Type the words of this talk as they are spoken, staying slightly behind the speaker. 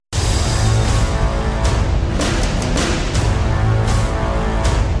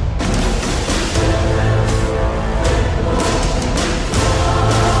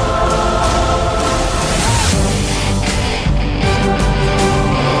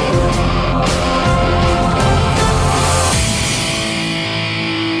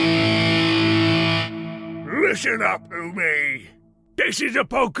Listen up, Umi. This is a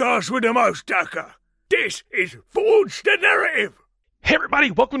podcast with the most ducker. This is Forge the Narrative. Hey everybody,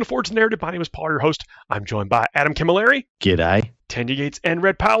 welcome to Forge the Narrative. My name is Paul, your host. I'm joined by Adam Camilleri. G'day. Tanya Gates and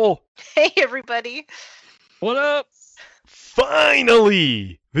Red Powell. Hey everybody. What up?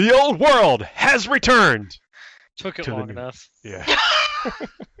 Finally, the old world has returned. Took it long enough. Yeah.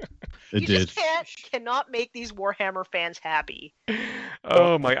 It did. Just cannot make these Warhammer fans happy.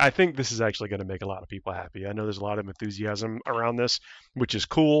 Oh my, I think this is actually going to make a lot of people happy. I know there's a lot of enthusiasm around this, which is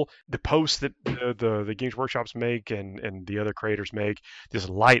cool. The posts that the Games Workshops make and the other creators make just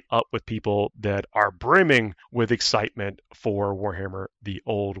light up with people that are brimming with excitement for Warhammer the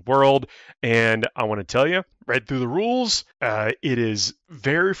Old World. And I want to tell you, read through the rules. It is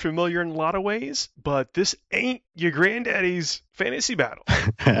very familiar in a lot of ways, but this ain't your granddaddy's fantasy battle.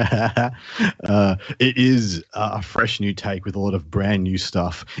 It is a fresh new take with a lot of brand new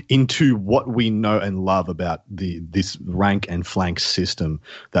stuff into what we know and love about this rank and flank system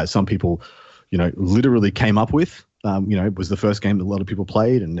that some people, literally came up with. It was the first game that a lot of people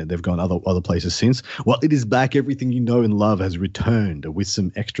played, and they've gone other places since. Well, it is back. Everything you know and love has returned with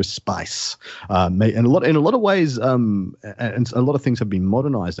some extra spice, and in a lot of ways, and a lot of things have been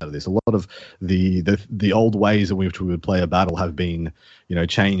modernized out of this. A lot of the old ways in which we would play a battle have been,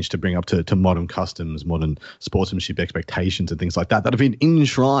 changed to bring up to modern customs, modern sportsmanship expectations, and things like that have been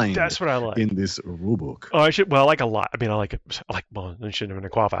enshrined. That's what I like in this rulebook. Oh, I like a lot. I mean, I like it. Well, I shouldn't have been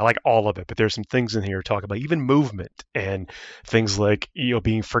qualified. I like all of it, but there's some things in here talk about even movement. And things like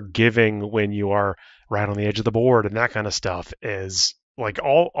being forgiving when you are right on the edge of the board and that kind of stuff is like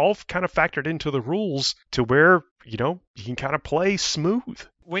all kind of factored into the rules to where you can kind of play smooth.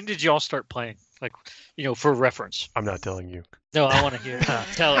 When did y'all start playing? Like, for reference. I'm not telling you. No, I want to hear.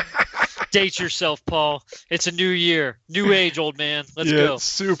 Tell it. Date yourself, Paul. It's a new year, new age, old man. Let's go. It's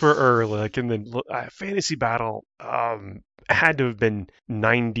super early. Like, and then Fantasy Battle had to have been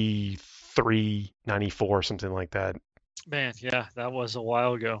 93, 94, something like that. Man, yeah, that was a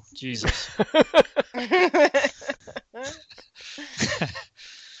while ago. Jesus.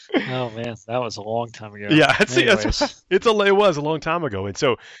 Oh man, that was a long time ago. Yeah, it was a long time ago. And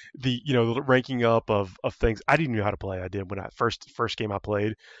so the ranking up of things I didn't know how to play. I did when I first game I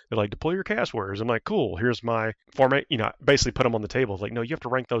played. They're like, deploy your cast warriors. I'm like, cool. Here's my format. Basically put them on the table. Like, no, you have to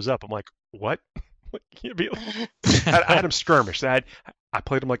rank those up. I'm like, what? I had them skirmish. I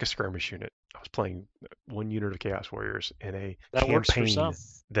played them like a skirmish unit. I was playing one unit of Chaos Warriors in a campaign works for some.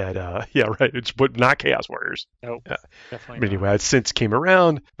 That yeah, right. It's but not Chaos Warriors. Nope, definitely. But anyway, I since came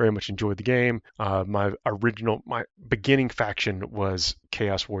around. Very much enjoyed the game. My beginning faction was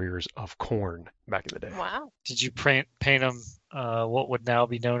Chaos Warriors of Khorne back in the day. Wow. Did you paint them what would now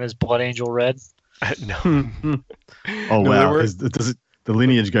be known as Blood Angel Red? No. Oh wow! Does the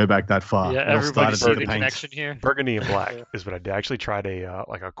lineage go back that far? Yeah, everybody's seen the connection here. Burgundy and black is what I did. I actually tried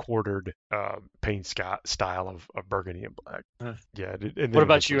a quartered paint style of burgundy and black. Yeah. And what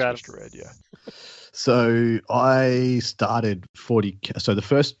about you, Adam? Red, yeah. So I started 40. So the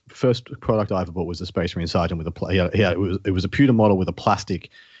first product I ever bought was a Space Marine Sergeant with it was a pewter model with a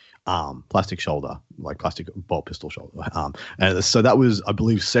plastic shoulder, like plastic bolt pistol shoulder arm. And so that was, I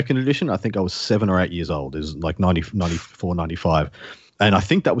believe, second edition. I think I was 7 or 8 years old. It was like 94, 95. And I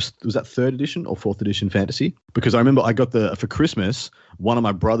think was that third edition or fourth edition fantasy? Because I remember I got for Christmas, one of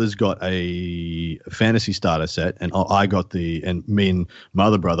my brothers got a fantasy starter set, and and me and my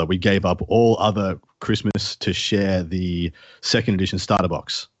other brother, we gave up all other Christmas to share the second edition starter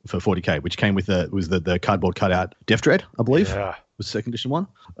box for 40K, which came with the cardboard cutout Death Dread, I believe. Yeah. Was the second edition one.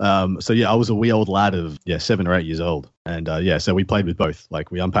 So yeah, I was a wee old lad of 7 or 8 years old. And so we played with both. Like,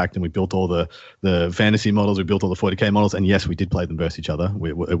 we unpacked and we built all the fantasy models, we built all the 40K models, and yes, we did play them versus each other.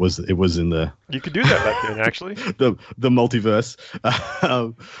 It was in the... You could do that back then, actually. the multiverse.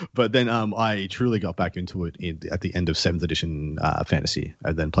 But then I truly got back into it at the end of 7th edition fantasy,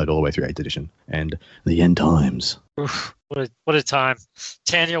 and then played all the way through 8th edition and the end times. Oof, what a time.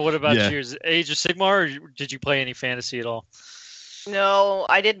 Tanya, what about you? Is it Age of Sigmar, or did you play any fantasy at all? No,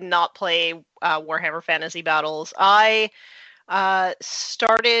 I did not play Warhammer Fantasy Battles. I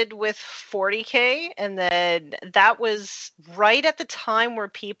started with 40K, and then that was right at the time where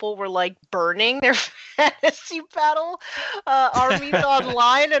people were like burning their fantasy battle armies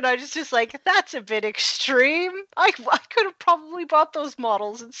online, and I was just like, that's a bit extreme. I could have probably bought those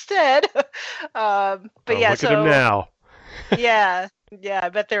models instead. But yeah, look at them now. yeah, I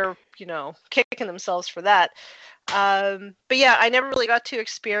bet they're kicking themselves for that. But yeah, I never really got to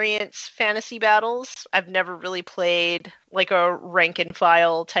experience fantasy battles. I've never really played like a rank and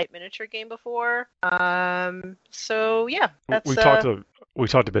file type miniature game before. So yeah, that's we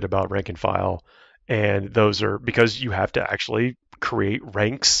talked a bit about rank and file And those are because you have to actually create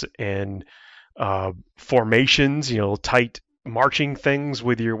ranks and formations, tight marching things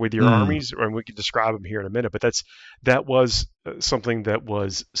with your armies, and we can describe them here in a minute. But that was something that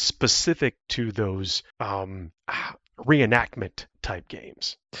was specific to those reenactment type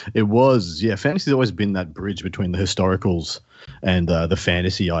games. It was, yeah. Fantasy's always been that bridge between the historicals and the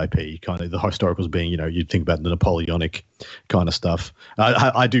fantasy IP. Kind of the historicals being, you'd think about the Napoleonic kind of stuff.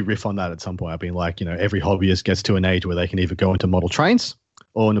 I do riff on that at some point. I've been like, every hobbyist gets to an age where they can either go into model trains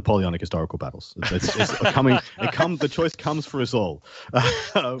or Napoleonic historical battles. It's coming. The choice comes for us all.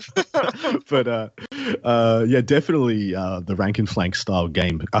 But definitely the rank and flank style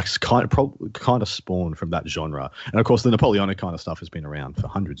game kind of spawned from that genre. And of course, the Napoleonic kind of stuff has been around for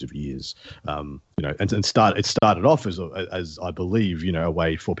hundreds of years. It started off as I believe, a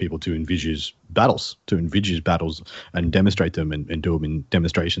way for people to envisage battles, and demonstrate them and do them in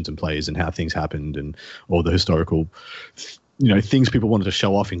demonstrations and plays and how things happened and all the historical things people wanted to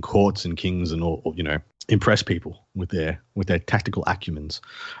show off in courts and kings and all, impress people with their tactical acumens.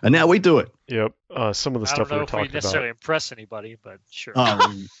 And now we do it. Yep. Some of the stuff we were talking about. I don't know if we necessarily impress anybody, but sure.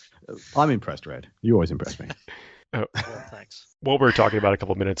 I'm impressed, Red. You always impress me. Well, thanks. What we were talking about a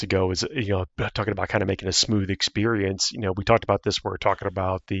couple of minutes ago is, talking about kind of making a smooth experience. We talked about this. We're talking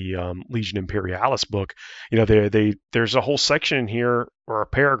about the Legion Imperialis book. There's a whole section here or a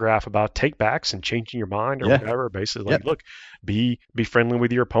paragraph about takebacks and changing your mind or whatever. Basically, look, be friendly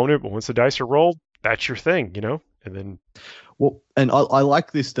with your opponent, but once the dice are rolled, that's your thing, and then. Well, and I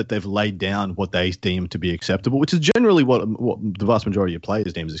like this that they've laid down what they deem to be acceptable, which is generally what the vast majority of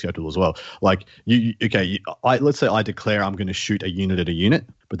players deem as acceptable as well. Like, let's say I declare I'm going to shoot a unit at a unit,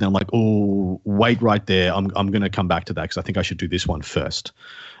 but then I'm like, oh, wait right there. I'm going to come back to that because I think I should do this one first.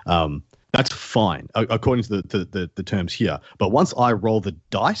 That's fine according to the terms here. But once I roll the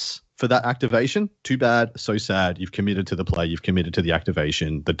dice for that activation, too bad, so sad. You've committed to the play. You've committed to the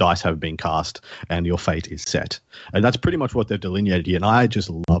activation. The dice have been cast, and your fate is set. And that's pretty much what they've delineated here. And I just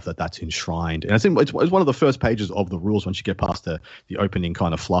love that that's enshrined. And I think it's one of the first pages of the rules once you get past the opening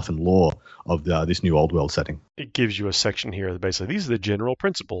kind of fluff and lore of this new old world setting. It gives you a section here that basically these are the general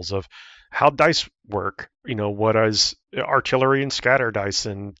principles of how dice work. What is artillery and scatter dice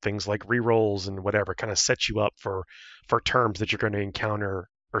and things like rerolls and whatever kind of sets you up for terms that you're going to encounter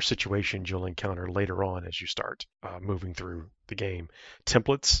or situations you'll encounter later on as you start moving through the game.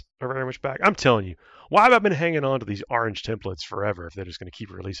 Templates are very much back. I'm telling you, why have I been hanging on to these orange templates forever if they're just going to keep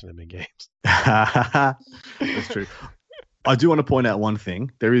releasing them in games? That's true. I do want to point out one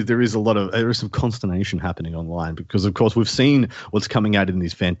thing. There is some consternation happening online because, of course, we've seen what's coming out in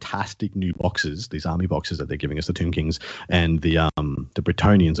these fantastic new boxes, these army boxes that they're giving us, the Tomb Kings and the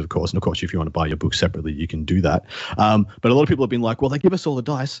Bretonnians, of course. And of course, if you want to buy your book separately, you can do that. But a lot of people have been like, well, they give us all the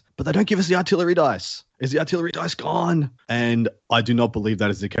dice, but they don't give us the artillery dice. Is the artillery dice gone? And I do not believe that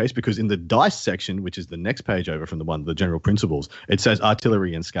is the case because in the dice section, which is the next page over from the general principles, it says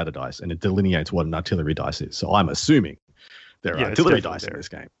artillery and scatter dice, and it delineates what an artillery dice is. So I'm assuming there are artillery dice in this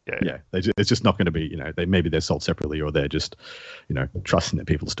game. Yeah. It's just not going to be, maybe they're sold separately or they're just, trusting that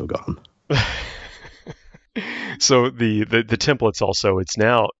people still got them. So the templates also, it's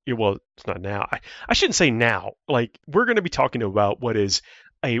now, well, it's not now. I shouldn't say now. Like, we're going to be talking about what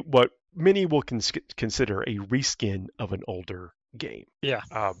many will consider a reskin of an older game. Yeah,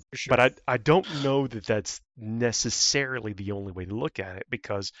 for sure. But I don't know that that's necessarily the only way to look at it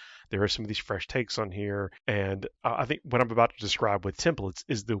because there are some of these fresh takes on here. And I think what I'm about to describe with templates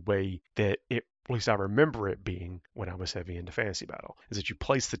is the way that it, at least I remember it being when I was heavy into Fantasy Battle, is that you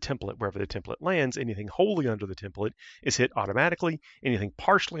place the template wherever the template lands. Anything wholly under the template is hit automatically. Anything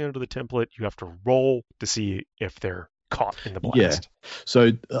partially under the template, you have to roll to see if they're caught in the blast. Yeah.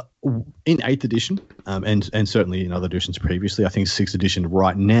 So in 8th edition, and certainly in other editions previously, I think 6th edition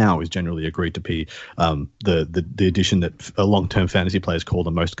right now is generally agreed to be the edition that long-term fantasy players call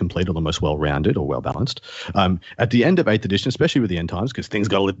the most complete or the most well-rounded or well-balanced. At the end of 8th edition, especially with the end times, because things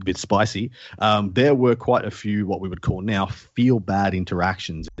got a little bit spicy, there were quite a few what we would call now feel-bad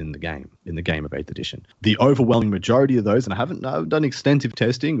interactions in the game of 8th edition. The overwhelming majority of those, and I haven't done extensive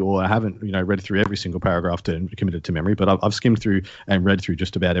testing or I haven't read through every single paragraph to commit it to memory, but I've skimmed through and read through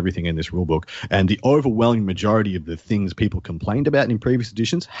just about everything in this rulebook, and the overwhelming majority of the things people complained about in previous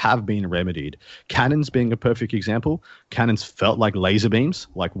editions have been remedied. Cannons being a perfect example. Cannons felt like laser beams.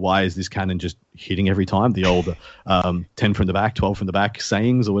 Like, why is this cannon just hitting every time? The old 10 from the back, 12 from the back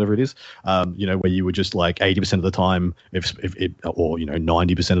sayings or whatever it is, where you were just like 80% of the time, if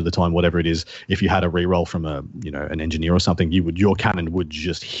 90% of the time, whatever it is, if you had a reroll from an engineer or something, your cannon would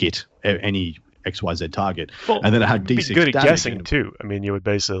just hit any XYZ target. Well, and then it had D6 be good at damage. guessing too. I mean, you would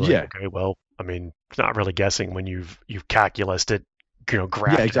basically okay, well, I mean, it's not really guessing when you've calculated it,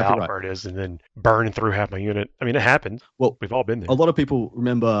 graphed exactly out right. where it is, and then burning through half my unit. I mean, it happened. Well, we've all been there. A lot of people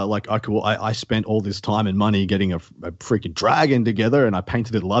remember, like, I spent all this time and money getting a freaking dragon together, and I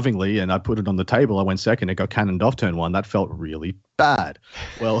painted it lovingly, and I put it on the table. I went second. It got cannoned off turn 1. That felt really bad.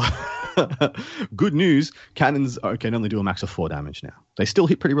 Well, good news. Cannons can only do a max of 4 damage now. They still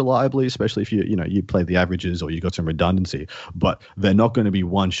hit pretty reliably, especially if you play the averages or you got some redundancy. But they're not going to be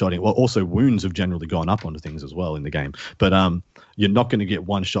one-shotting. Well, also wounds have generally gone up onto things as well in the game. But you're not going to get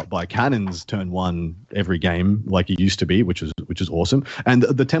one shot by cannons turn 1 every game like it used to be, which is awesome. And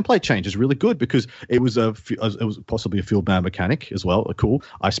the template change is really good because it was possibly a field band mechanic as well. Cool.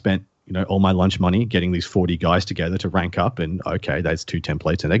 I spent all my lunch money getting these 40 guys together to rank up, and okay, that's 2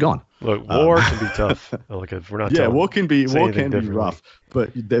 templates and they're gone. Look, war can be tough. Like, if we're not war can be rough,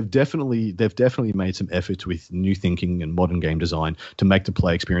 but they've definitely made some efforts with new thinking and modern game design to make the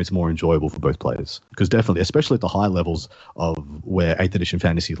play experience more enjoyable for both players. Because definitely, especially at the high levels of where 8th edition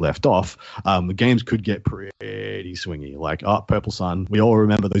fantasy left off, the games could get pretty swingy. Like Purple Sun, we all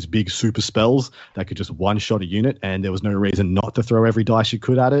remember those big super spells that could just one-shot a unit, and there was no reason not to throw every dice you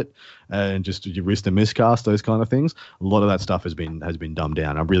could at it, and just you risk the miscast, those kind of things. A lot of that stuff has been dumbed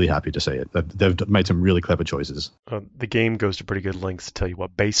down. I'm really happy to see it. They've made some really clever choices. The game goes to pretty good lengths to tell you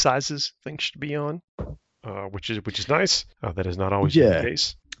what base sizes things should be on, which is nice. That is not always the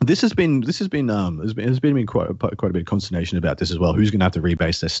case. There's been quite a bit of consternation about this as well. Who's going to have to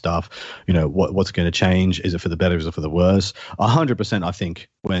rebase their stuff? What's going to change? Is it for the better? Is it for the worse? 100%. I think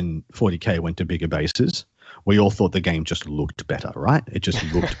when 40K went to bigger bases, we all thought the game just looked better, right? It just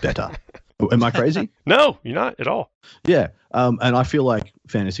looked better. Am I crazy? No, you're not at all. Yeah, and I feel like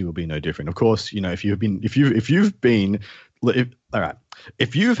fantasy will be no different. Of course, if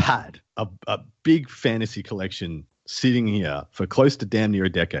you've had a big fantasy collection sitting here for close to damn near a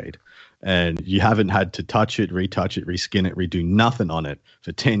decade, and you haven't had to touch it, retouch it, reskin it, redo nothing on it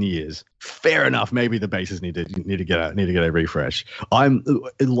for 10 years, fair enough. Maybe the bases need to get a refresh. I'm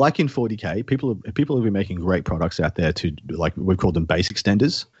like in 40K, people have been making great products out there to, like, we've called them base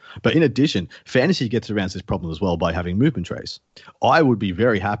extenders. But in addition, fantasy gets around this problem as well by having movement trays. I would be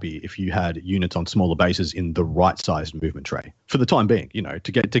very happy if you had units on smaller bases in the right sized movement tray for the time being,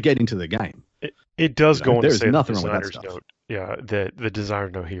 to get into the game. It does go on to say nothing the wrong with that designer's stuff. note. Yeah, the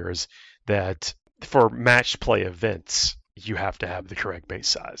designer's note here is that for match play events, you have to have the correct base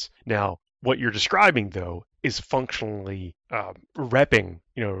size. Now, what you're describing, though, is functionally repping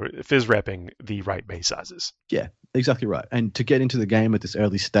the right base sizes. Yeah, exactly right. And to get into the game at this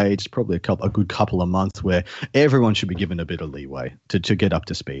early stage, probably a good couple of months where everyone should be given a bit of leeway to get up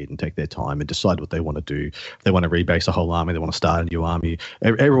to speed and take their time and decide what they want to do. If they want to rebase a whole army, they want to start a new army.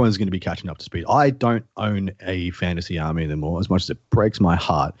 Everyone's going to be catching up to speed. I don't own a fantasy army anymore, as much as it breaks my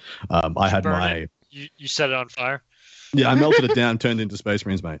heart. You set it on fire? Yeah, I melted it down, turned into Space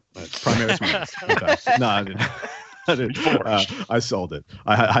Marines, mate. Primaris Marines. No, I didn't. I sold it.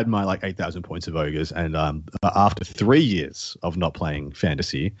 I had my 8,000 points of ogres, and after 3 years of not playing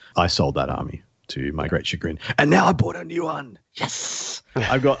fantasy, I sold that army to my great chagrin. And now I bought a new one. Yes,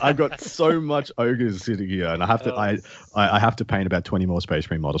 I've got so much ogres sitting here, and I have to paint about 20 more Space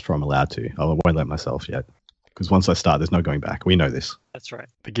Marine models before I'm allowed to. I won't let myself yet. Because once I start, there's no going back. We know this. That's right.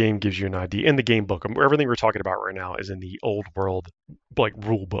 The game gives you an idea. In the game book, everything we're talking about right now is in the old world,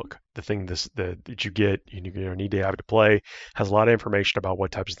 rule book. The thing that you get, you need to have it to play, has a lot of information about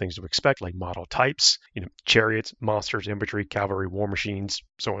what types of things to expect, like model types, chariots, monsters, infantry, cavalry, war machines,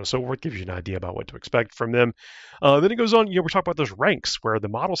 so on and so forth. Gives you an idea about what to expect from them. Then it goes on. We're talking about those ranks where the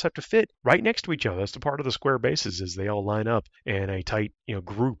models have to fit right next to each other. That's the part of the square bases, is they all line up in a tight,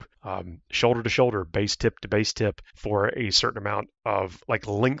 group, shoulder to shoulder, base tip to base tip, for a certain amount of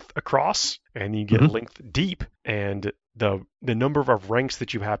length across, and you get length deep, and the number of ranks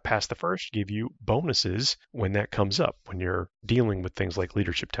that you have past the first give you bonuses when that comes up, when you're dealing with things like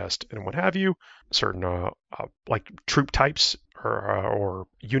leadership test and what have you. Certain troop types or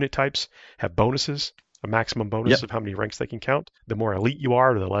unit types have bonuses, a maximum bonus of how many ranks they can count. The more elite you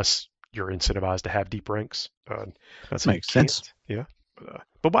are, the less you're incentivized to have deep ranks. That makes sense. Yeah,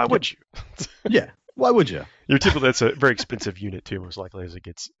 but why would you? Yeah, why would you? That's a very expensive unit too, most likely, as it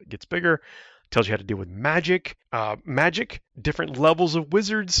gets bigger. Tells you how to deal with magic. Different levels of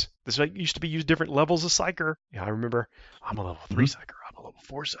wizards. This used to be used different levels of psyker. Yeah, I remember. I'm a level 3 psyker. I'm a level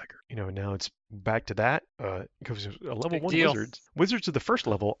 4 psyker. Now it's back to that. Because a level 1 wizards. Wizards of the first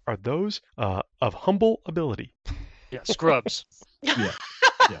level are those of humble ability. Yeah, scrubs. Yeah.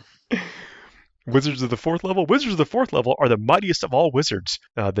 Wizards of the fourth level. Wizards of the fourth level are the mightiest of all wizards,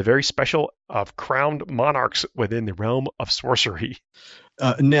 the very special of crowned monarchs within the realm of sorcery.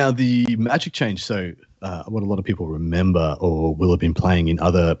 Now the magic change. So what a lot of people remember or will have been playing in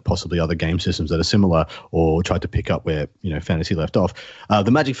possibly other game systems that are similar, or tried to pick up where fantasy left off.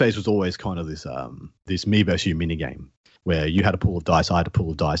 The magic phase was always kind of this me versus you mini game, where you had a pool of dice, I had a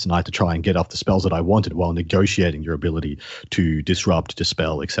pool of dice, and I had to try and get off the spells that I wanted while negotiating your ability to disrupt,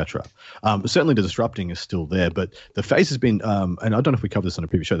 dispel, etc. Certainly the disrupting is still there, but the phase has been, and I don't know if we covered this on a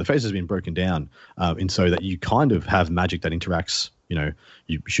previous show, the phase has been broken down in so that you kind of have magic that interacts.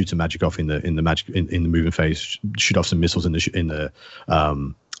 You shoot some magic off in the movement phase, shoot off some missiles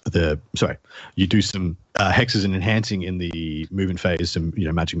you do some hexes and enhancing in the movement phase, some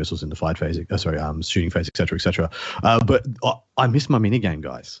magic missiles in the fight phase, shooting phase, etc. But I miss my mini game,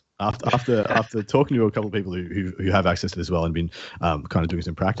 guys. After talking to a couple of people who have access to this well and been kind of doing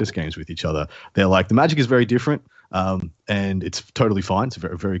some practice games with each other, they're like, the magic is very different. And it's totally fine.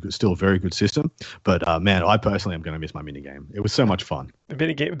 It's still a very good system. But man, I personally am going to miss my mini game. It was so much fun. The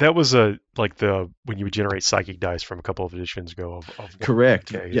mini game, that was when you would generate psychic dice from a couple of editions ago. Of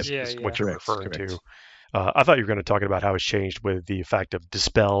correct. What you're referring to. I thought you were going to talk about how it's changed with the effect of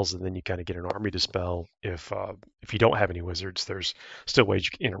dispels, and then you kind of get an army dispel. If you don't have any wizards, there's still ways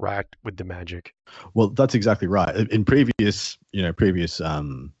you can interact with the magic. Well, that's exactly right. In previous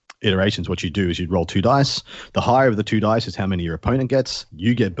iterations, what you do is you'd roll 2 dice. The higher of the 2 dice is how many your opponent gets.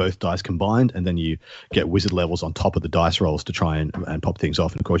 You get both dice combined, and then you get wizard levels on top of the dice rolls to try and pop things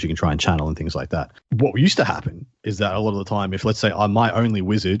off. And of course, you can try and channel and things like that. What used to happen is that a lot of the time, if let's say my only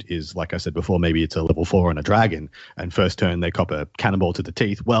wizard is, like I said before, maybe it's a level 4 and a dragon, and first turn they cop a cannonball to the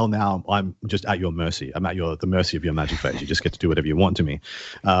teeth. Well, now I'm just at your mercy. I'm at the mercy of your magic phase. You just get to do whatever you want to me.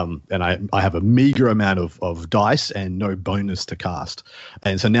 And I have a meager amount of dice and no bonus to cast.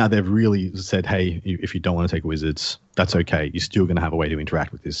 And so now they've really said, hey, if you don't want to take wizards, that's okay. You're still going to have a way to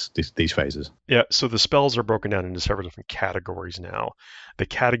interact with these phases. Yeah, so the spells are broken down into several different categories now. The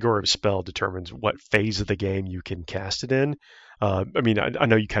category of spell determines what phase of the game you can cast it in. I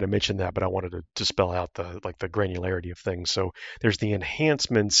know you kind of mentioned that, but I wanted to spell out the granularity of things. So there's the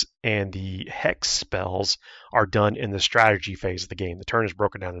enhancements, and the hex spells are done in the strategy phase of the game. The turn is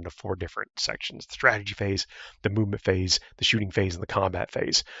broken down into 4 different sections: the strategy phase, the movement phase, the shooting phase, and the combat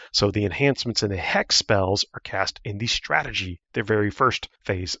phase. So the enhancements and the hex spells are cast in the strategy, the very first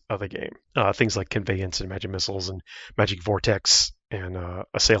phase of the game. Things like conveyance and magic missiles and magic vortex and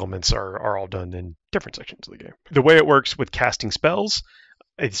assailments are all done in different sections of the game. The way it works with casting spells,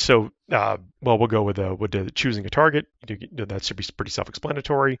 we'll go with choosing a target. That should be pretty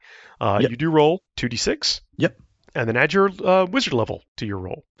self-explanatory. Yep. You do roll 2d6. Yep. And then add your wizard level to your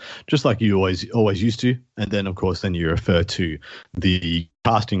roll. Just like you always used to. And then, of course, you refer to the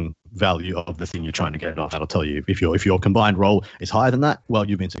casting value of the thing you're trying to get off. That'll tell you if your combined roll is higher than that, well,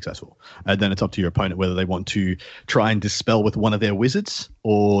 you've been successful. And then it's up to your opponent whether they want to try and dispel with one of their wizards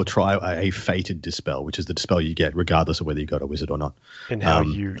or try a fated dispel, which is the dispel you get regardless of whether you got a wizard or not. And how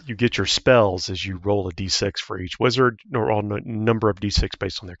you get your spells is you roll a d6 for each wizard, or all number of d6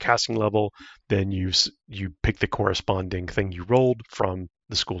 based on their casting level. Then you pick the corresponding thing you rolled from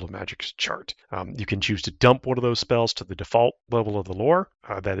the School of Magic's chart. You can choose to dump one of those spells to the default level of the lore.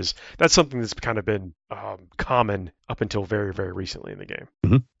 That's something that's kind of been common up until very, very recently in the game.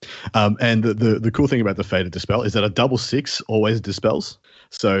 Mm-hmm. And the cool thing about the fated dispel is that a double 6 always dispels.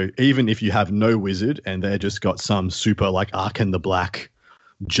 So even if you have no wizard and they just got some super like Arkan the Black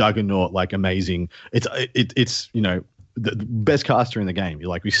juggernaut, like amazing, it's the best caster in the game. You're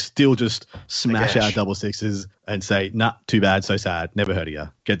like, we still just smash out double 6s and say, nah, too bad, so sad, never heard of you.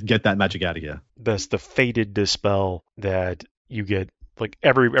 Get that magic out of here. That's the fated dispel that you get. Like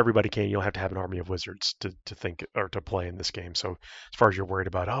everybody can. You don't have to have an army of wizards to think or to play in this game. So as far as you're worried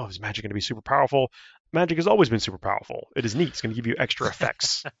about, is magic going to be super powerful? Magic has always been super powerful. It is neat. It's going to give you extra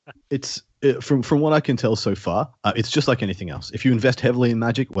effects. From what I can tell so far, it's just like anything else. If you invest heavily in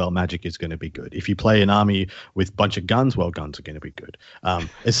magic, well, magic is going to be good. If you play an army with a bunch of guns, well, guns are going to be good.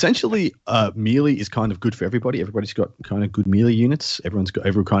 Essentially, melee is kind of good for everybody. Everybody's got kind of good melee units. Everyone's got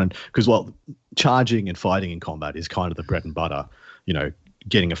every kind of, because charging and fighting in combat is kind of the bread and butter.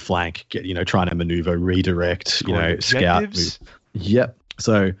 Getting a flank, trying to maneuver, redirect, scout. Move. Yep.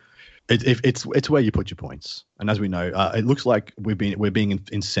 So it's where you put your points. And as we know, it looks like we're being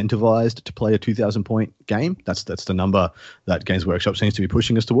incentivized to play a 2,000 point game. That's the number that Games Workshop seems to be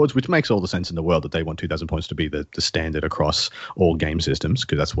pushing us towards, which makes all the sense in the world that they want 2,000 points to be the standard across all game systems,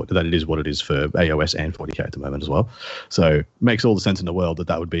 because that it is what it is for AOS and 40k at the moment as well. So it makes all the sense in the world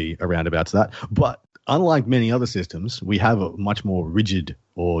that would be around about to that. But unlike many other systems, we have a much more rigid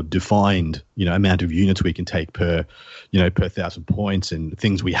or defined, amount of units we can take per 1,000 points, and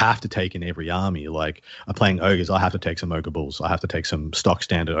things we have to take in every army. Like I'm playing ogres, I have to take some ogre bulls. I have to take some stock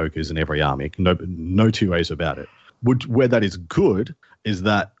standard ogres in every army. No two ways about it. Where that is good is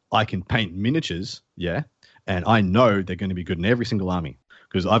that I can paint miniatures, and I know they're going to be good in every single army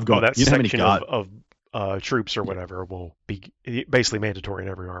because I've got that how many section of troops or whatever will be basically mandatory in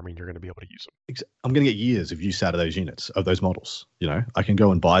every army, and you're going to be able to use them. I'm going to get years of use out of those units, of those models. I can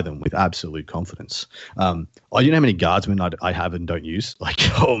go and buy them with absolute confidence. You know how many guardsmen I have and don't use? Like,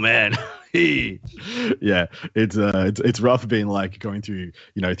 oh man, yeah, it's rough being like going through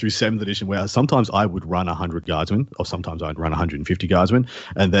through 7th edition where sometimes I would run 100 guardsmen, or sometimes I'd run 150 guardsmen,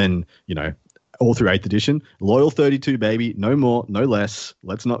 and then all through 8th edition, loyal 32, baby, no more, no less.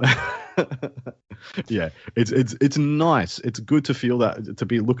 Let's not. Yeah, it's nice. It's good to feel that, to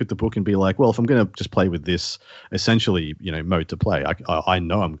look at the book and be like, well, if I'm going to just play with this essentially mode to play, I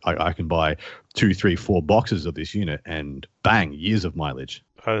know I can buy 2, 3, 4 boxes of this unit and bang, years of mileage.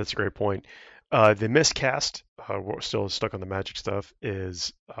 That's a great point. The miscast, we're still stuck on the magic stuff,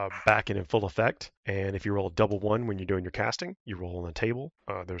 is back in full effect. And if you roll a double 1 when you're doing your casting, you roll on the table.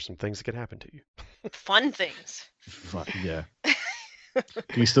 There's some things that can happen to you. Fun things. Yeah.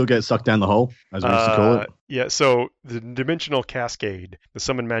 Can you still get sucked down the hole, as we used to call it? Yeah, so the dimensional cascade. The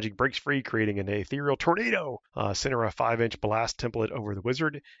summon magic breaks free, creating an ethereal tornado. Center a 5-inch blast template over the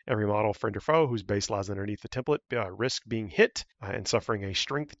wizard. Every model, friend or foe, whose base lies underneath the template risk being hit and suffering a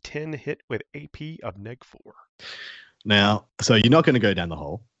strength 10 hit with AP of -4. Now, so you're not going to go down the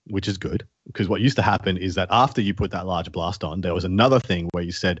hole, which is good, because what used to happen is that after you put that large blast on, there was another thing where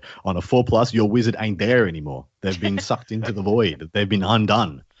you said on a 4+, your wizard ain't there anymore. They've been sucked into the void. They've been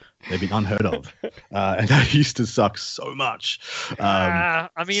undone. They've been unheard of. And that used to suck so much.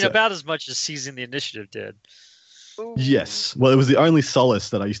 About as much as seizing the initiative did. Yes. Well, it was the only solace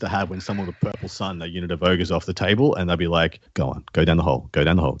that I used to have when someone with Purple Sun, a unit of ogres off the table, and they'd be like, go on, go down the hole, go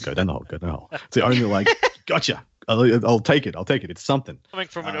down the hole, go down the hole, go down the hole. It's the only gotcha. I'll take it. It's something. Coming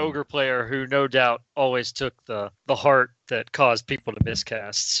from an ogre player who no doubt always took the heart that caused people to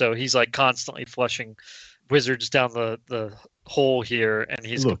miscast. So he's like constantly flushing wizards down the hole here, and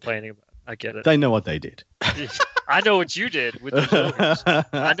he's complaining about it. I get it. They know what they did. I know what you did with the ogres.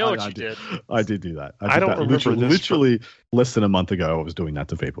 I know what you did. I did do that. I don't remember literally less than a month ago, I was doing that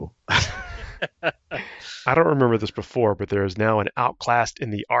to people. I don't remember this before, but there is now an outclassed in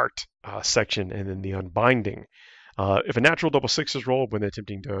the art section and in the unbinding. If a natural double 6 is rolled when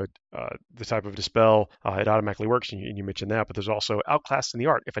attempting to the type of dispel, it automatically works, and you mentioned that, but there's also outclassed in the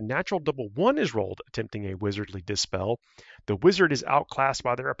art. If a natural double 1 is rolled attempting a wizardly dispel, the wizard is outclassed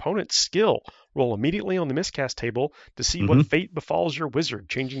by their opponent's skill. Roll immediately on the miscast table to see what fate befalls your wizard,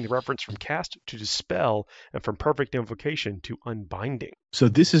 changing the reference from cast to dispel and from perfect invocation to unbinding. So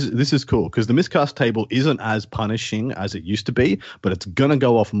this is cool, because the miscast table isn't as punishing as it used to be, but it's gonna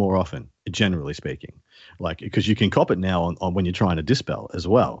go off more often, generally speaking. Like, because you can cop it now on when you're trying to dispel as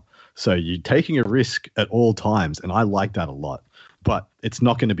well. So you're taking a risk at all times, and I like that a lot. But it's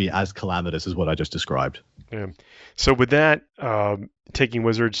not going to be as calamitous as what I just described. Yeah. So with that, taking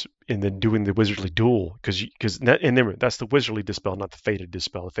wizards and then doing the wizardly duel, because that's the wizardly dispel, not the fated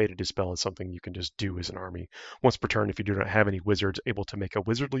dispel. The fated dispel is something you can just do as an army once per turn if you do not have any wizards able to make a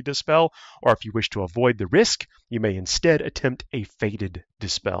wizardly dispel, or if you wish to avoid the risk, you may instead attempt a fated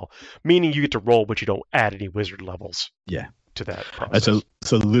dispel, meaning you get to roll, but you don't add any wizard levels. Yeah. To that process.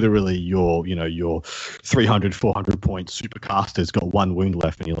 So literally your 300, 400 point supercaster's got 1 wound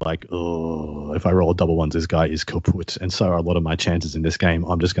left, and you're like, oh, if I roll double 1s, this guy is kaput. And so are a lot of my chances in this game.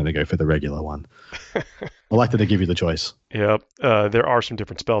 I'm just going to go for the regular one. I like that they give you the choice. Yep. There are some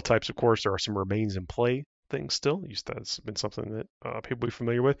different spell types, of course. There are some remains in play things still. That's been something that people be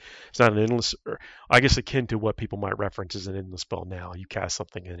familiar with. It's not an endless, or I guess akin to what people might reference as an endless spell now. You cast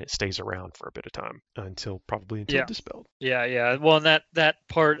something and it stays around for a bit of time until it's dispelled. Yeah. Well, and that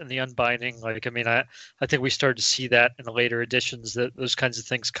part in the unbinding, I think we started to see that in the later editions, that those kinds of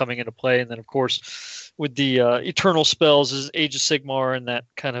things coming into play. And then, of course, with the eternal spells is Age of Sigmar and that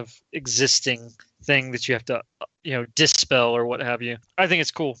kind of existing thing that you have to dispel or what have you. I think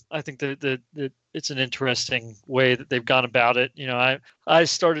it's cool. I think the it's an interesting way that they've gone about it. I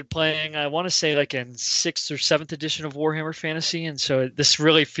started playing, I want to say like in 6th or 7th edition of Warhammer Fantasy, and so this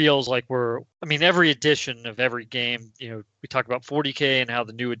really feels like every edition of every game, we talk about 40K and how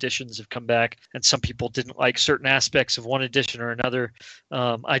the new editions have come back, and some people didn't like certain aspects of one edition or another.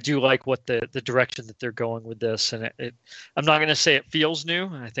 I do like what the direction that they're going with this, and I'm not going to say it feels new.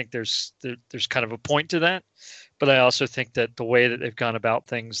 I think there's kind of a point to that. But I also think that the way that they've gone about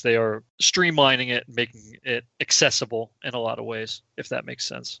things, they are streamlining it and making it accessible in a lot of ways, if that makes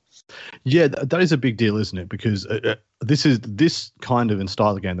sense. Yeah, that is a big deal, isn't it? Because this kind of in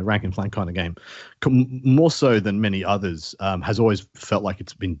style of game, the rank and flank kind of game, more so than many others, has always felt like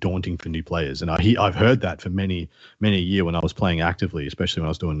it's been daunting for new players. And I've heard that for many a year when I was playing actively, especially when I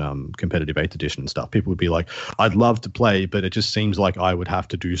was doing competitive 8th edition and stuff. People would be like, "I'd love to play, but it just seems like I would have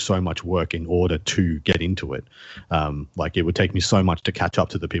to do so much work in order to get into it. Like it would take me so much to catch up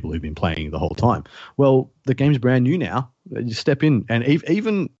to the people who've been playing the whole time." Well, the game's brand new now. You step in, and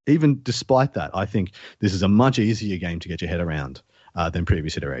even despite that, I think this is a much easier game to get your head around than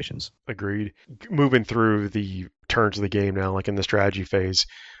previous iterations. Agreed. Moving through the turns of the game now, like in the strategy phase,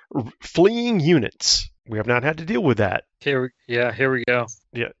 fleeing units. We have not had to deal with that. Here we go.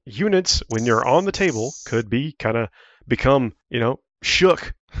 Yeah, units when you're on the table could be kind of become,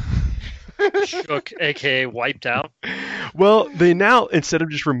 shook. Shook, aka wiped out. Well, they now, instead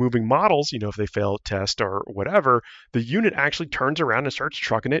of just removing models, if they fail a test or whatever, the unit actually turns around and starts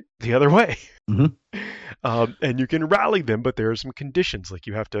trucking it the other way. Mm-hmm. And you can rally them, but there are some conditions. Like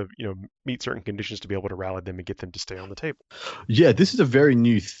you have to, meet certain conditions to be able to rally them and get them to stay on the table. Yeah, this is a very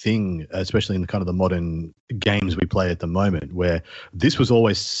new thing, especially in the kind of the modern games we play at the moment, where this was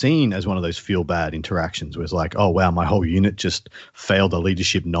always seen as one of those feel-bad interactions where it's like, oh, wow, my whole unit just failed a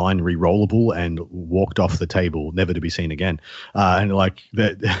Leadership 9 re-rollable and walked off the table, never to be seen again. And like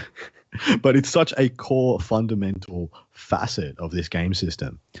that... But it's such a core fundamental facet of this game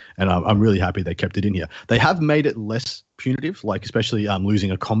system. And I'm really happy they kept it in here. They have made it less punitive, like especially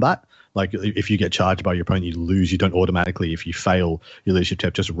losing a combat. Like if you get charged by your opponent, you lose. You don't automatically, if you fail your leadership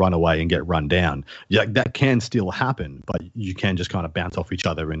test, just run away and get run down. Yeah, that can still happen, but you can just kind of bounce off each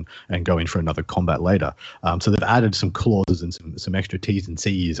other and go in for another combat later. So they've added some clauses and some extra T's and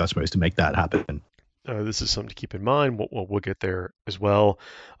C's, I suppose, to make that happen. This is something to keep in mind. We'll get there as well.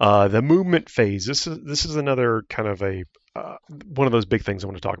 The movement phase. This is another kind of a one of those big things I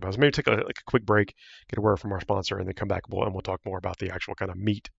want to talk about. So maybe take a quick break, get a word from our sponsor, and then come back and we'll talk more about the actual kind of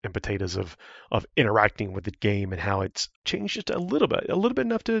meat and potatoes of interacting with the game and how it's changed just a little bit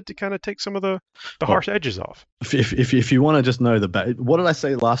enough to kind of take some of the harsh edges off. If you want to just know what did I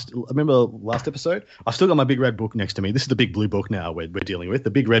say remember last episode? I've still got my big red book next to me. This is the big blue book now we're dealing with.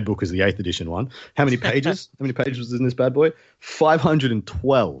 The big red book is the 8th edition one. How many pages? How many pages was in this bad boy?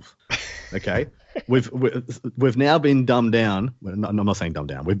 512. Okay. We've now been dumbed down. Well, I'm not saying dumbed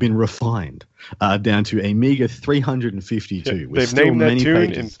down. We've been refined down to a meager 352. Yeah, they've named that tune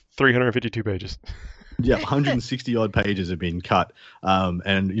pages. In 352 pages. Yeah, 160 odd pages have been cut,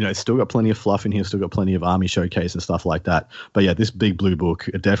 and it's still got plenty of fluff in here. Still got plenty of army showcase and stuff like that. But yeah, this big blue book,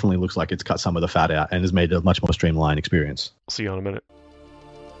 it definitely looks like it's cut some of the fat out and has made it a much more streamlined experience. See you in a minute.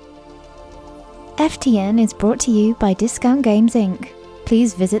 FTN is brought to you by Discount Games Inc.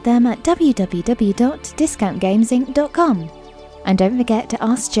 Please visit them at www.discountgamesinc.com. And don't forget to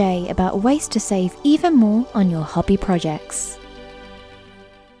ask Jay about ways to save even more on your hobby projects.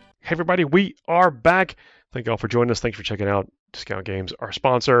 Hey everybody, we are back. Thank you all for joining us. Thanks for checking out Discount Games, our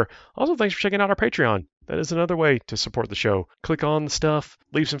sponsor. Also, thanks for checking out our Patreon. That is another way to support the show. Click on the stuff,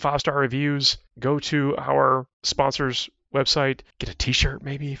 leave some 5-star reviews, go to our sponsors website, get a t-shirt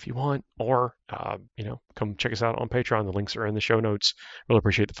maybe if you want, or come check us out on Patreon. The links are in the show notes. Really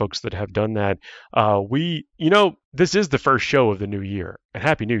appreciate the folks that have done that. This is the first show of the new year, and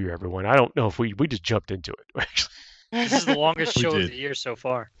Happy New Year, everyone. I don't know if we just jumped into it. Actually, this is the longest show of the year so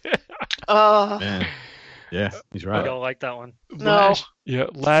far. Man. Yeah, he's right. I don't like that one. No.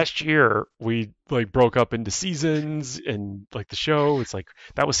 Last year we broke up into seasons, and the show, it's like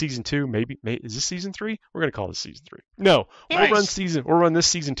that was season 2. Maybe is this season 3? We're gonna call this season 3. No, Yes. We'll run this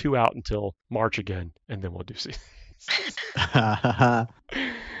season 2 out until March again, and then we'll do season.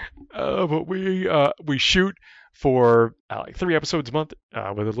 But we shoot for 3 episodes a month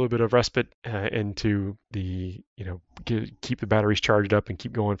with a little bit of respite into the keep the batteries charged up and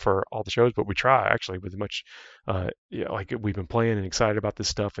keep going for all the shows. But we try actually with much we've been playing and excited about this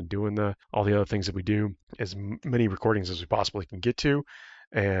stuff and doing all the other things that we do, as many recordings as we possibly can get to.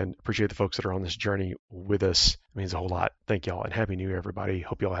 And appreciate the folks that are on this journey with us. It means a whole lot. Thank y'all, and Happy New Year, everybody.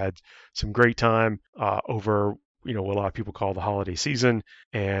 Hope y'all had some great time over what a lot of people call the holiday season,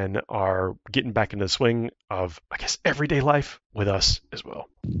 and are getting back into the swing of, I guess, everyday life with us as well.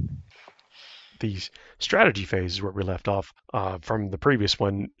 The strategy phase is where we left off from the previous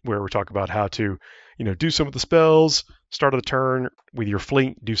one, where we talk about how to, do some of the spells, start of the turn with your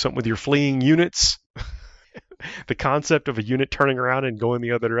fleeing, do something with your fleeing units. the concept of a unit turning around and going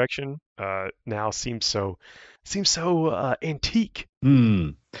the other direction now seems so antique.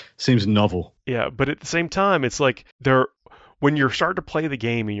 Seems novel. Yeah, but at the same time, it's like when you're starting to play the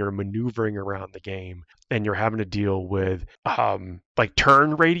game and you're maneuvering around the game and you're having to deal with like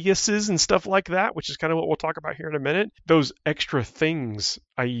turn radiuses and stuff like that, which is kind of what we'll talk about here in a minute. Those extra things,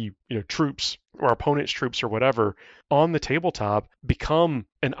 i.e., troops or opponent's troops or whatever on the tabletop become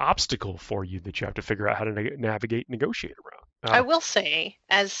an obstacle for you that you have to figure out how to navigate and negotiate around. I will say,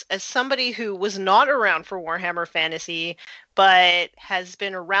 as somebody who was not around for Warhammer Fantasy, but has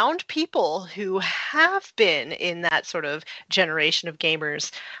been around people who have been in that sort of generation of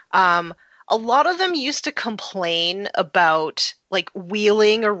gamers, a lot of them used to complain about like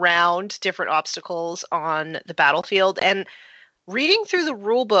wheeling around different obstacles on the battlefield. And reading through the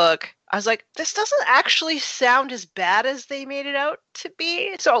rule book, I was like, this doesn't actually sound as bad as they made it out to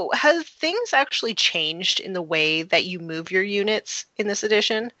be. So has things actually changed in the way that you move your units in this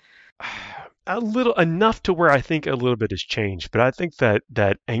edition? A little, enough to where I think a little bit has changed, but I think that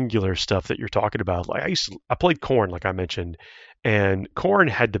angular stuff that you're talking about, like I played Khorne, like I mentioned, and Khorne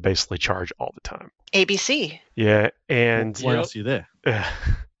had to basically charge all the time. ABC. Yeah, and why else are you there?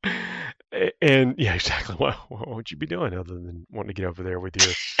 And yeah, exactly. What would you be doing other than wanting to get over there with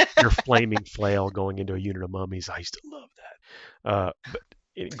your flaming flail going into a unit of mummies? I used to love that.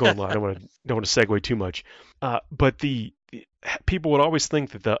 But going on, I don't want to segue too much. But the people would always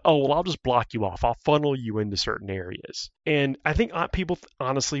think that I'll just block you off. I'll funnel you into certain areas. And I think people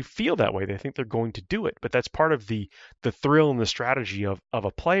honestly feel that way. They think they're going to do it. But that's part of the thrill and the strategy of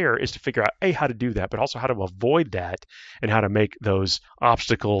a player is to figure out, A, how to do that, but also how to avoid that and how to make those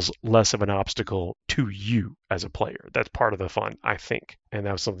obstacles less of an obstacle to you as a player. That's part of the fun, I think. And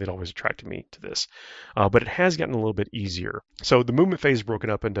that was something that always attracted me to this. But it has gotten a little bit easier. So the movement phase is broken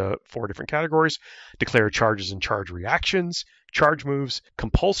up into 4 different categories: declare charges and charge reactions, charge moves,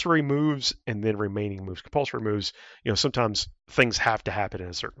 compulsory moves, and then remaining moves. Compulsory moves, sometimes things have to happen in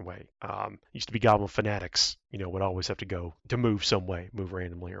a certain way. Used to be Goblin Fanatics, would always have to go to move some way, move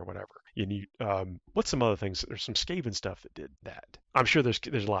randomly or whatever. What's some other things? There's some Skaven stuff that did that. I'm sure there's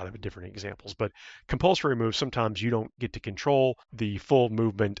a lot of different examples, but compulsory moves, sometimes you don't get to control the full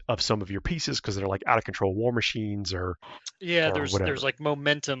movement of some of your pieces because they're like out of control war machines or there's like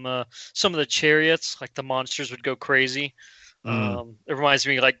momentum. Some of the chariots, like the monsters would go crazy. It reminds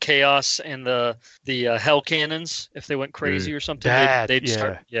me like Chaos and the Hell Cannons. If they went crazy or something, they'd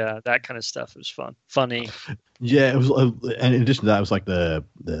start. Yeah, that kind of stuff was funny. Yeah, it was. And in addition to that, it was like the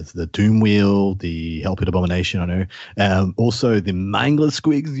Doom Wheel, the Hell Pit Abomination. I know. Also, the Mangler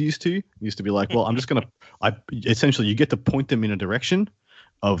Squigs used to be like, well, I'm just gonna. Essentially, you get to point them in a direction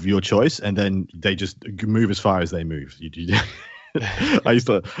of your choice, and then they just move as far as they move. I used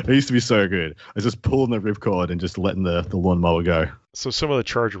to be so good. I was just pulling the ripcord and just letting the lawnmower go. So some of the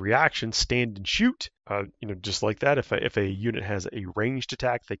charge reactions: stand and shoot. Just like that. If a unit has a ranged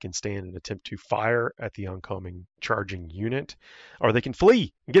attack, they can stand and attempt to fire at the oncoming charging unit, or they can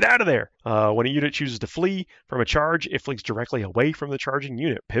flee and get out of there. When a unit chooses to flee from a charge, it flees directly away from the charging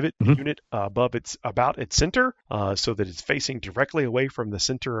unit. Pivot the unit about its center, so that it's facing directly away from the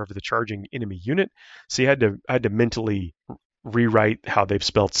center of the charging enemy unit. So I had to mentally rewrite how they've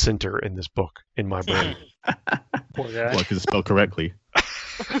spelled center in this book in my brain. Poor guy. Well, because it's spelled correctly.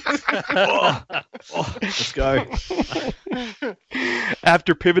 Let's go.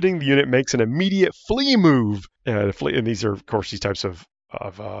 After pivoting, the unit makes an immediate flee move. And these are, of course, these types of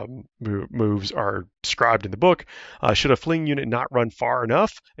moves are described in the book. Should a fleeing unit not run far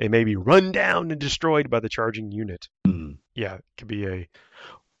enough, it may be run down and destroyed by the charging unit. Yeah, it could be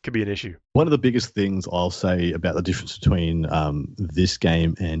an issue. One of the biggest things I'll say about the difference between this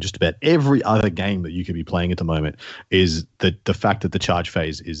game and just about every other game that you could be playing at the moment is the fact that the charge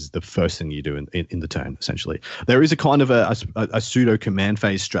phase is the first thing you do in the turn, essentially. There is a kind of a pseudo command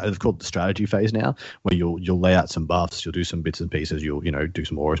phase, they've called the strategy phase now, where you'll lay out some buffs, you'll do some bits and pieces, you'll do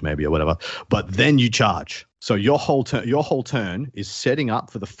some auras maybe or whatever, but then you charge. So your whole turn is setting up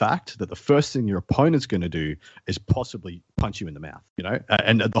for the fact that the first thing your opponent's going to do is possibly punch you in the mouth,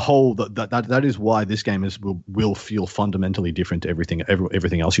 and the whole that is why this game will feel fundamentally different to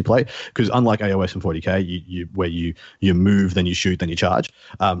everything else you play, because unlike AOS and 40k, where you move, then you shoot, then you charge.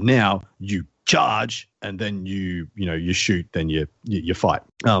 Now you charge and then you shoot, then you fight.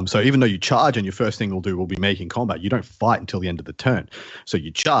 So even though you charge and your first thing will be making combat, you don't fight until the end of the turn. So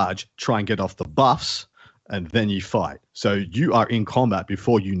you charge, try and get off the buffs. and then you fight. So you are in combat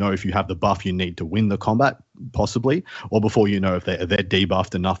before you know if you have the buff you need to win the combat, possibly, or before you know if they're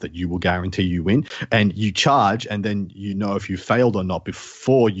debuffed enough that you will guarantee you win. And you charge, and then you know if you failed or not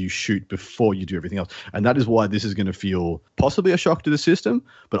before you shoot, before you do everything else. And that is why this is going to feel possibly a shock to the system.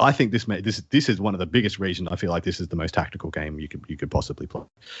 But I think this is one of the biggest reasons I feel like this is the most tactical game you could possibly play,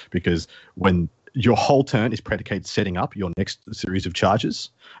 because when your whole turn is predicated setting up your next series of charges,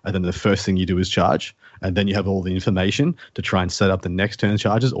 and then the first thing you do is charge, and then you have all the information to try and set up the next turn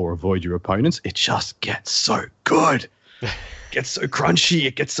charges or avoid your opponents. It just gets so good. It gets so crunchy.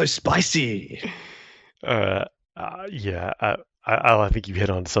 It gets so spicy. I think you hit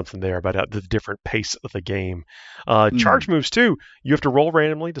on something there about the different pace of the game. Charge moves too. You have to roll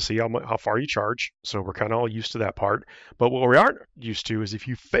randomly to see how far you charge. So we're kind of all used to that part. But what we aren't used to is if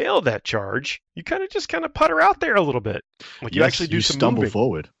you fail that charge, you kind of putter out there a little bit. Like you actually do some stumble moving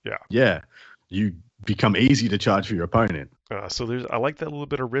forward. Yeah. You become easy to charge for your opponent. So I like that little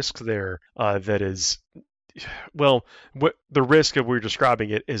bit of risk there. That is. Well, what the risk of we're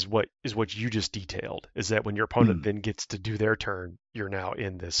describing it is what you just detailed, is that when your opponent then gets to do their turn, you're now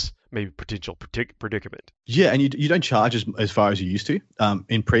in this maybe potential predicament. Yeah, and you don't charge as far as you used to.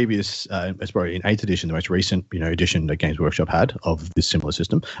 In previous, it's probably in 8th edition, the most recent edition that Games Workshop had of this similar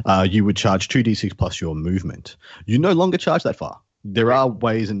system, you would charge 2d6 plus your movement. You no longer charge that far. There are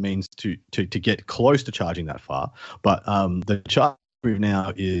ways and means to get close to charging that far, but the charge move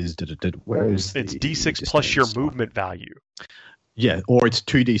now is where is it's d6 plus your movement value. Yeah, or it's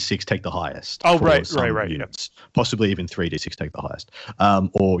 2d6 take the highest. Oh, right. Units. Possibly even 3d6 take the highest.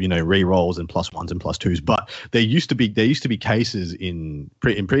 Or re-rolls and +1s and +2s. But there used to be cases in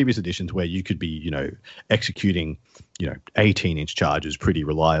previous editions where you could be executing 18-inch charges pretty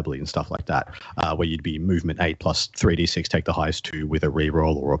reliably and stuff like that, where you'd be movement 8 plus 3d6 take the highest 2 with a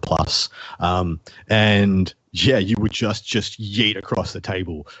re-roll or a plus. And yeah, you would just yeet across the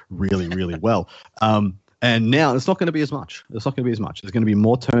table really, really well. And now it's not going to be as much. There's going to be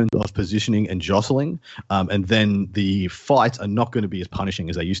more turns of positioning and jostling, and then the fights are not going to be as punishing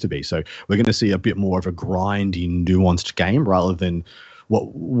as they used to be. So we're going to see a bit more of a grindy, nuanced game rather than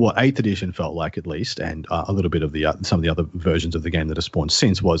what 8th edition felt like, at least, and a little bit of some of the other versions of the game that have spawned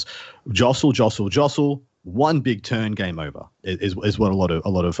since was jostle, one big turn, game over. Is what a lot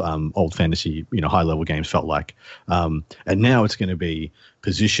of old fantasy high level games felt like, and now it's going to be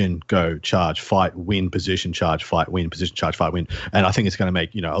position, go, charge, fight, win, position, charge, fight, win, position, charge, fight, win. And I think it's going to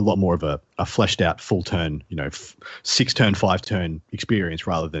make a lot more of a fleshed out full turn 6 turn, 5 turn experience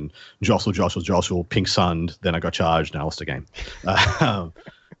rather than jostle, pink sunned, then I got charged and I lost the game.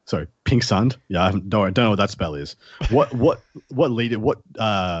 Sorry, pink sunned. Yeah, I don't know what that spell is.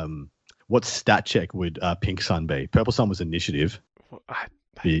 What stat check would Pink Sun be? Purple Sun was initiative.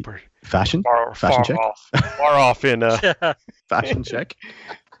 Fashion? Fashion check? Far off in fashion check.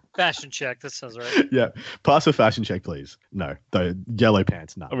 Fashion check. That sounds right. Yeah. Pass a fashion check, please. No. The yellow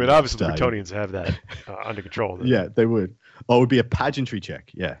pants, no. I mean, obviously the Bretonians have that under control. Though. Yeah, they would. Oh, it would be a pageantry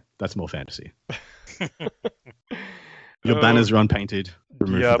check. Yeah, that's more fantasy. Your banners are unpainted.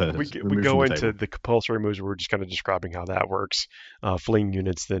 Yeah, we go into the compulsory moves where we're just kind of describing how that works. Fleeing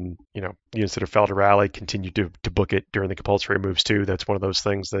units, then units that have failed to rally continue to book it during the compulsory moves too. That's one of those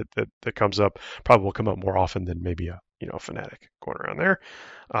things that comes up. Probably will come up more often than maybe a fanatic going around there.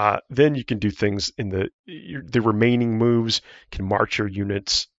 Then you can do things in the remaining moves. Can march your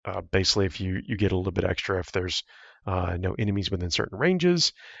units. Basically, if you get a little bit extra, if there's no enemies within certain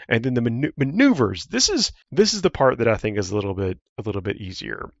ranges, and then the maneuvers. This is the part that I think is a little bit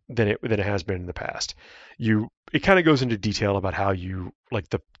easier than it has been in the past. It kind of goes into detail about how you like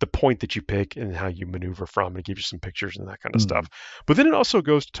the point that you pick and how you maneuver from. It gives you some pictures and that kind of stuff. But then it also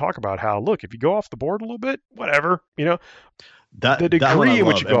goes to talk about how if you go off the board a little bit, whatever, the degree in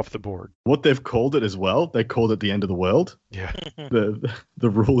which you go off the board. What they've called it as well, they called it the end of the world. Yeah. The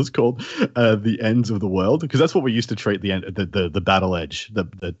rule is called the ends of the world, because that's what we used to treat the battle edge,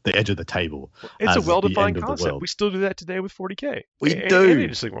 the edge of the table. It's a well-defined concept. We still do that today with 40K. We do.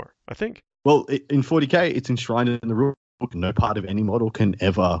 And Sigmar, I think. Well, in 40K, it's enshrined in the rule. No part of any model can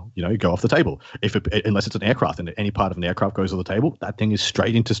ever, go off the table. Unless it's an aircraft, and any part of an aircraft goes on the table, that thing is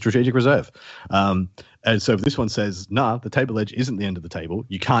straight into strategic reserve. And so if this one says, the table edge isn't the end of the table,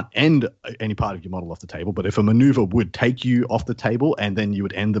 you can't end any part of your model off the table. But if a maneuver would take you off the table and then you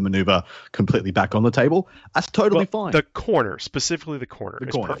would end the maneuver completely back on the table, that's totally fine. The corner, specifically the corner,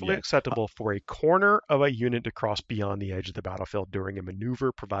 is perfectly acceptable for a corner of a unit to cross beyond the edge of the battlefield during a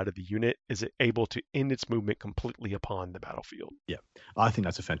maneuver, provided the unit is able to end its movement completely upon the battlefield. Yeah, I think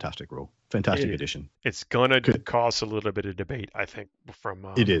that's a fantastic rule. Fantastic addition. It's going to cause a little bit of debate, I think, from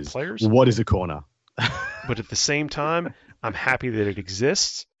it is. players. What is a corner? but at the same time, I'm happy that it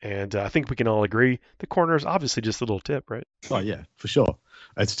exists, and I think we can all agree the corner is obviously just a little tip, right? Oh yeah, for sure.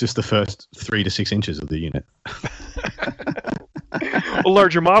 It's just the first 3 to 6 inches of the unit. Well,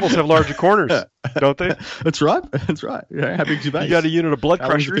 larger models have larger corners, don't they? That's right. That's right. Yeah, how big's your base? You got a unit of blood How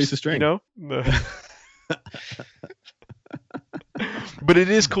long's a crushers, piece of string? you know. But it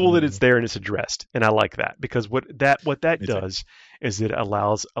is cool that it's there and it's addressed, and I like that because what that Me too. does is it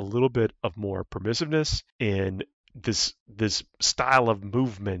allows a little bit of more permissiveness in this style of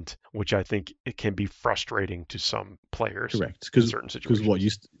movement, which I think it can be frustrating to some players. Correct, in certain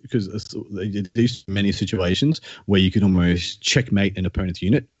situations. Because there's many situations where you can almost checkmate an opponent's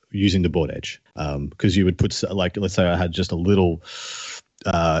unit using the board edge. Because you would put, like, let's say I had just a little.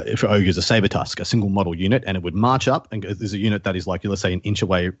 For ogres, a saber tusk, a single model unit, and it would march up. And there's a unit that is like, let's say, an inch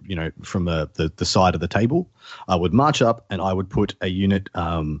away, from the side of the table. I would march up, and I would put a unit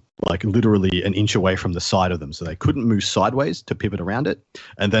like literally an inch away from the side of them, so they couldn't move sideways to pivot around it.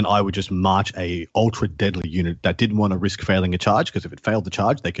 And then I would just march a ultra deadly unit that didn't want to risk failing a charge, because if it failed the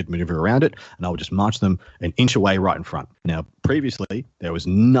charge, they could maneuver around it, and I would just march them an inch away right in front. Now, previously, there was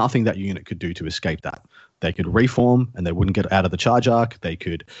nothing that unit could do to escape that. They could reform and they wouldn't get out of the charge arc. They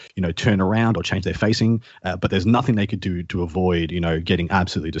could, turn around or change their facing, but there's nothing they could do to avoid, getting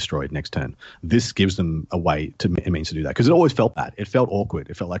absolutely destroyed next turn. This gives them a way it means to do that, because it always felt bad. It felt awkward.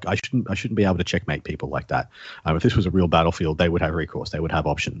 It felt like I shouldn't be able to checkmate people like that. If this was a real battlefield, they would have recourse. They would have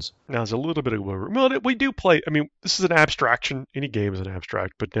options. Now, there's a little bit of wiggle room. Well, we do play. I mean, this is an abstraction. Any game is an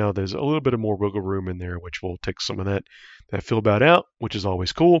abstract, but now there's a little bit of more wiggle room in there, which will take some of that feel bad out, which is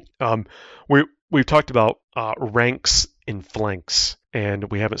always cool. We've talked about ranks and flanks, and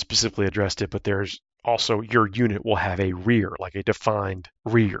we haven't specifically addressed it, but there's also your unit will have a rear, like a defined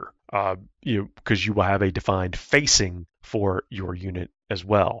rear, because you will have a defined facing for your unit as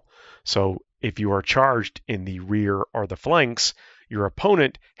well. So if you are charged in the rear or the flanks, your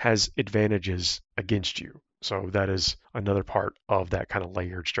opponent has advantages against you. So that is another part of that kind of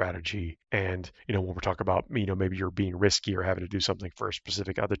layered strategy. And, when we're talking about, maybe you're being risky or having to do something for a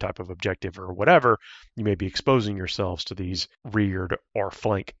specific other type of objective or whatever, you may be exposing yourselves to these reared or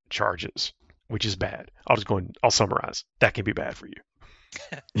flank charges, which is bad. I'll summarize. That can be bad for you.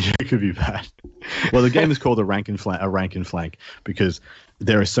 Yeah, it could be bad. Well, the game is called a rank and flank because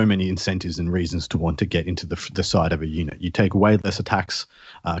there are so many incentives and reasons to want to get into the side of a unit. You take way less attacks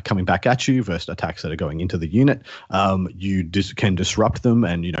coming back at you versus attacks that are going into the unit. You can disrupt them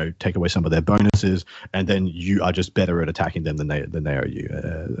and take away some of their bonuses, and then you are just better at attacking them than they are you,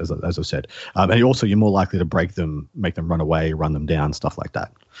 as I said. And also, you're more likely to break them, make them run away, run them down, stuff like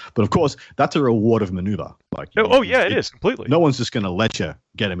that. But of course, that's a reward of maneuver. Like, it is completely. No one's just going to let you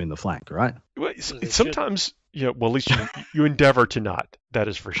get him in the flank, right? Well, sometimes, at least you endeavor to not. That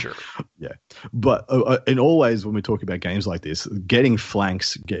is for sure. Yeah, but and always when we talk about games like this, getting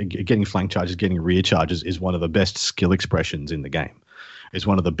flanks, getting flank charges, getting rear charges is one of the best skill expressions in the game. It's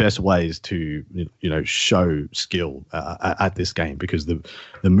one of the best ways to show skill at this game, because the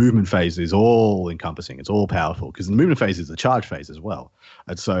movement phase is all encompassing. It's all powerful, because the movement phase is the charge phase as well.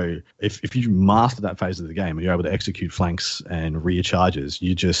 And so if you master that phase of the game and you're able to execute flanks and rear charges,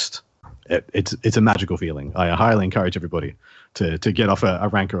 it's a magical feeling. I highly encourage everybody to get off a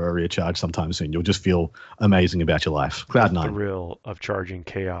rank or a rear charge sometime soon. You'll just feel amazing about your life. Cloud9. The thrill of charging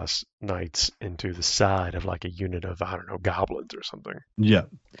Chaos Knights into the side of like a unit of, I don't know, goblins or something. Yeah.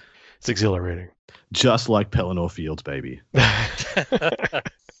 It's exhilarating. Just like Pelennor Fields, baby.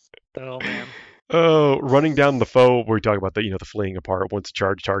 Oh, man. Oh, running down the foe, we talk about the fleeing apart. Once the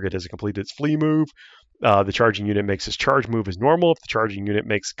charge target has completed its flee move, the charging unit makes its charge move as normal. If the charging unit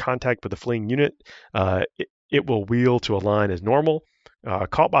makes contact with the fleeing unit, it will wheel to a line as normal.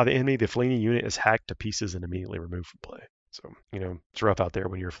 Caught by the enemy, the fleeing unit is hacked to pieces and immediately removed from play. So, it's rough out there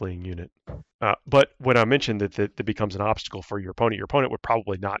when you're a fleeing unit. But when I mentioned that becomes an obstacle for your opponent would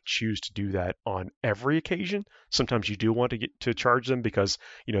probably not choose to do that on every occasion. Sometimes you do want to get to charge them because,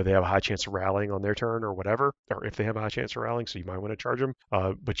 they have a high chance of rallying on their turn or whatever, or if they have a high chance of rallying, so you might want to charge them.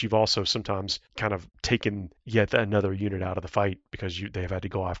 But you've also sometimes kind of taken yet another unit out of the fight because they've had to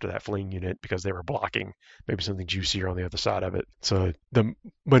go after that fleeing unit because they were blocking maybe something juicier on the other side of it. So the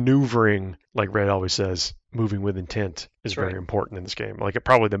maneuvering, like Red always says, moving with intent is very important in this game. Like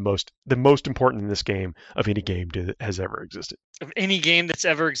probably the most important in this game of any game that has ever existed. Of any game that's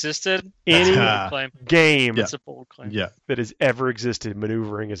ever existed? Any game That's a bold claim. Yeah. that has ever existed,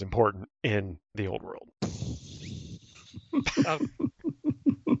 maneuvering is important in the old world.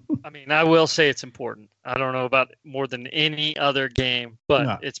 I mean, I will say it's important. I don't know about more than any other game, but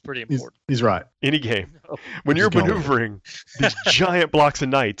No, it's pretty important. He's right. Any game. When you're Just go with it. maneuvering these giant blocks of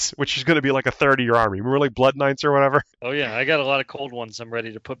knights, which is going to be like a third of your army. Remember like Blood Knights or whatever? Oh yeah, I got a lot of cold ones I'm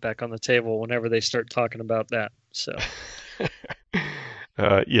ready to put back on the table whenever they start talking about that. So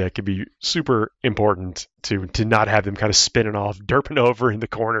Yeah, it can be super important to not have them kind of spinning off, derping over in the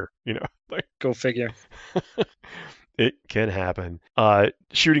corner, like go figure. it can happen.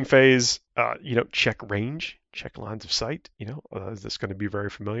 Shooting phase, check range, check lines of sight, is this going to be very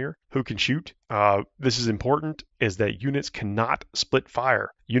familiar? Who can shoot? This is important, is that units cannot split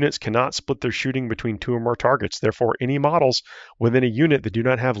fire. Units cannot split their shooting between 2 or more targets. Therefore, any models within a unit that do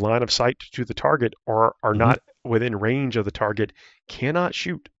not have line of sight to the target or are not within range of the target cannot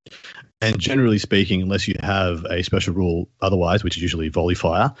shoot. And generally speaking, unless you have a special rule otherwise, which is usually volley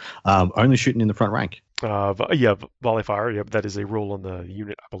fire, only shooting in the front rank. Volley fire. Yep, that is a rule on the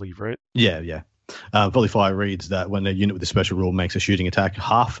unit, I believe, right? Yeah. Volley fire reads that when a unit with a special rule makes a shooting attack,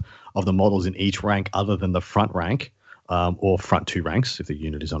 half of the models in each rank other than the front rank, or front 2 ranks if the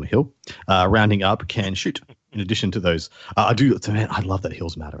unit is on a hill, rounding up, can shoot. In addition to those, I love that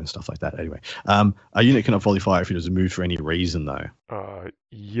hills matter and stuff like that. Anyway, a unit cannot volley fire if it is moved for any reason, though.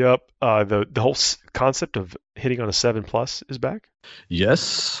 Yep. The whole concept of hitting on a 7+ is back.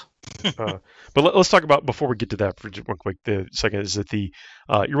 Yes. But let's talk about, before we get to that for just one quick second, is that you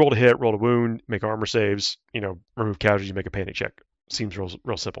roll to hit, roll to wound, make armor saves, remove casualties, make a panic check. Seems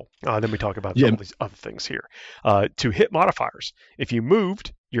real simple. Then we talk about all these other things here. To hit modifiers, if you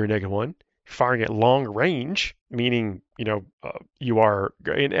moved, you're a -1. Firing at long range, meaning you are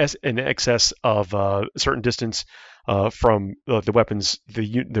in excess of a certain distance from the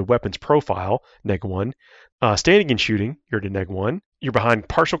weapons profile, -1. Standing and shooting, you're to -1. You're behind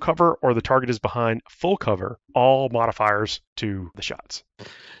partial cover, or the target is behind full cover. All modifiers to the shots.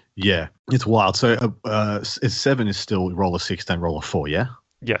 Yeah, it's wild. So 7 is still roll a 6, then roll a 4. Yeah.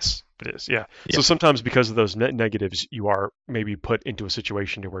 Yes, it is. Yeah. So sometimes because of those negatives, you are maybe put into a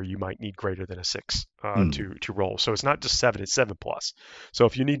situation to where you might need greater than a 6 to roll. So it's not just 7; it's 7+. So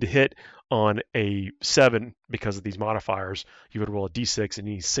if you need to hit on a 7 because of these modifiers, you would roll a d6, and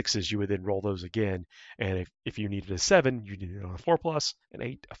any 6s you would then roll those again. And if you needed a 7, you needed it on a 4+, an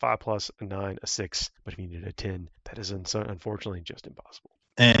 8, a 5+, a 9, a 6. But if you needed a 10, that is unfortunately just impossible.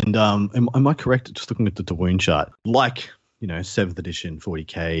 And am I correct? Just looking at the wound chart, like 7th edition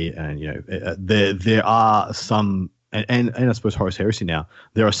 40k, and there are some, and I suppose Horus Heresy now,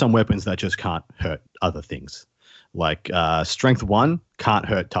 there are some weapons that just can't hurt other things. Like strength 1 can't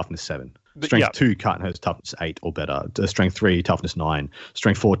hurt toughness 7. Strength 2 can't hurt toughness 8 or better. Strength 3 toughness 9.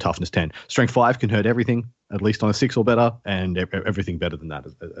 Strength 4 toughness 10. Strength 5 can hurt everything, at least on a 6 or better, and everything better than that,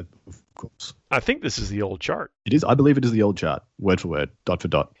 of course. I think this is the old chart. It is. I believe it is the old chart, word for word, dot for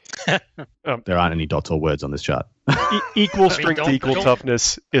dot. There aren't any dots or words on this chart. Equal strength, equal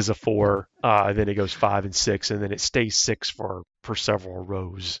toughness is a 4. Then it goes 5 and 6, and then it stays 6 for several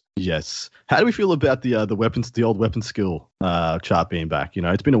rows. Yes. How do we feel about the old weapon skill chart being back?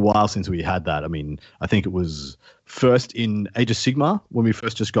 It's been a while since we had that. I mean, I think it was first in Age of Sigmar when we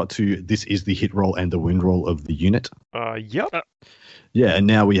first just got to this is the hit roll and the wound roll of the unit. Yep. Yeah, and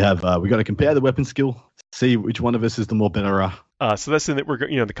now we have we got to compare the weapon skill, see which one of us is the more better. So that's in that we're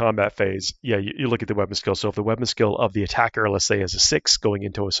the combat phase. Yeah, you look at the weapon skill. So if the weapon skill of the attacker, let's say, is a 6, going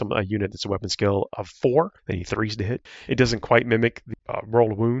into a unit that's a weapon skill of 4, then he 3s to hit. It doesn't quite mimic the roll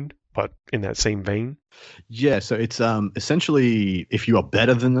to wound, but in that same vein. Yeah, so it's essentially if you are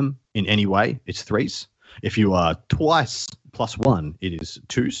better than them in any way, it's 3s. If you are twice +1, it is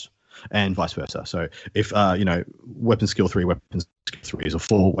 2s. And vice versa. So if weapon skill 3, weapon skill 3 is a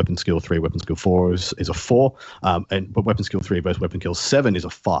 4, weapon skill 3, weapon skill 4 is a 4, but weapon skill 3 versus weapon skill 7 is a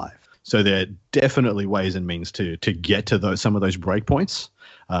 5. So there are definitely ways and means to get to some of those breakpoints,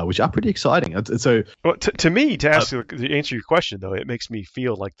 which are pretty exciting. So, well, to me, to answer your question though, it makes me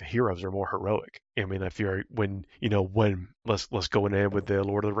feel like the heroes are more heroic. I mean, let's go in with the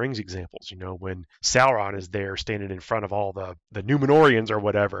Lord of the Rings examples. When Sauron is there standing in front of all the Numenorians or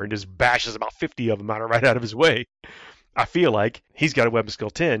whatever, and just bashes about 50 of them right out of his way. I feel like he's got a weapon skill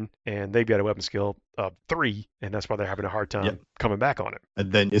 10 and they've got a weapon skill 3, and that's why they're having a hard time coming back on it. And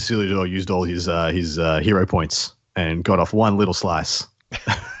then Isildur used all his hero points and got off one little slice.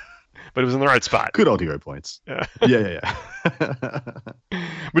 But it was in the right spot. Good old hero points. Yeah.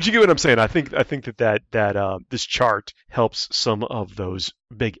 But you get what I'm saying. I think that this chart helps some of those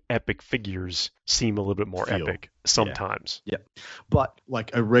big epic figures seem a little bit more epic sometimes. Yeah. But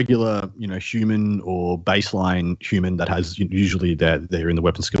like a regular, human or baseline human that has usually they're in the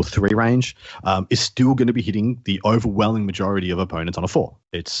weapon skill 3 range, is still going to be hitting the overwhelming majority of opponents on a 4.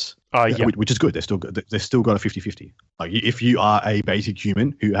 It's Yeah. Which is good. They're still got a 50-50. Like if you are a basic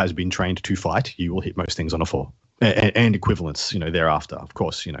human who has been trained to fight, you will hit most things on a 4. And equivalents, thereafter. Of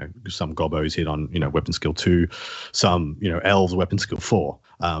course, some gobos hit on, weapon skill 2, some, elves weapon skill 4.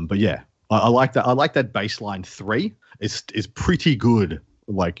 But yeah, I like that. I like that baseline 3 is pretty good,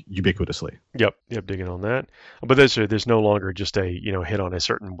 like ubiquitously. Yep, digging on that. But there's no longer just a hit on a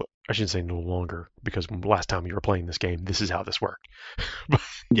certain. I shouldn't say no longer, because last time you were playing this game, this is how this worked.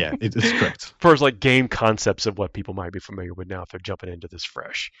 Yeah, it's correct. As far as like game concepts of what people might be familiar with now, if they're jumping into this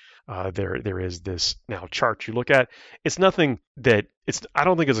fresh, there is this now chart you look at. It's nothing that I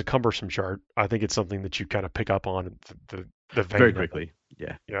don't think it's a cumbersome chart. I think it's something that you kind of pick up on the vein very quickly.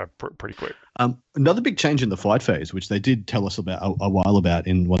 Yeah, pretty quick. Another big change in the fight phase, which they did tell us about a while about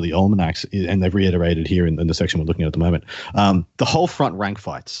in one of the almanacs, and they've reiterated here in the section we're looking at the moment. The whole front rank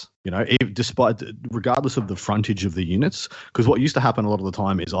fights, regardless of the frontage of the units, because what used to happen a lot of the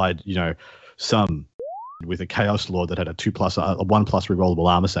time is some with a Chaos Lord that had a 2+, a 1+ rerollable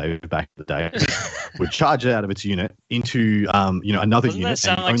armor save back in the day would charge out of its unit into another Doesn't unit. That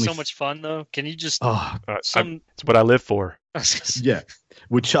sound like so much fun though. Can you just it's what I live for. Yeah,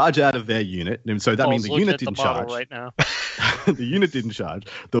 would charge out of their unit, and so that means the unit didn't charge. Right now, the unit didn't charge.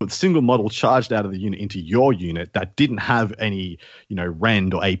 The single model charged out of the unit into your unit that didn't have any,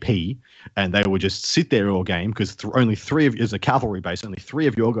 rend or AP, and they would just sit there all game because only 3 of as a cavalry base, only 3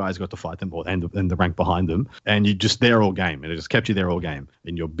 of your guys got to fight them, and the rank behind them, and you just there all game, and it just kept you there all game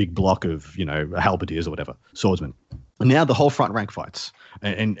in your big block of halberdiers or whatever, swordsmen. And now the whole front rank fights,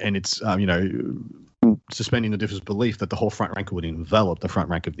 and it's suspending the disbelief that the whole front rank would envelop the front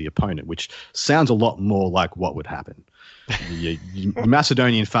rank of the opponent, which sounds a lot more like what would happen. The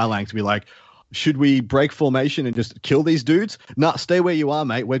Macedonian phalanx be like, should we break formation and just kill these dudes? Nah, stay where you are,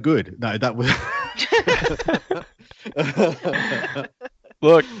 mate. We're good. No, that was.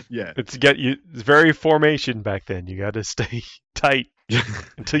 Look, yeah, it's very formation back then. You got to stay tight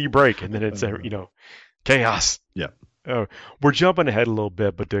until you break, and then it's chaos. Yeah. We're jumping ahead a little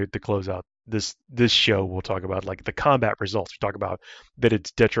bit, but to close out this show, we'll talk about like the combat results. We talk about that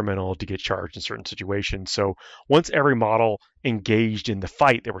it's detrimental to get charged in certain situations. So once every model engaged in the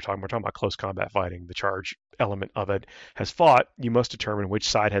fight that we're talking about close combat fighting, the charge element of it has fought, you must determine which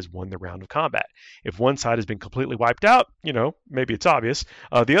side has won the round of combat. If one side has been completely wiped out, maybe it's obvious.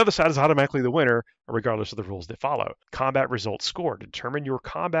 The other side is automatically the winner, regardless of the rules that follow. Combat result score. To determine your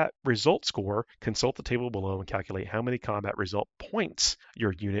combat result score, consult the table below and calculate how many combat result points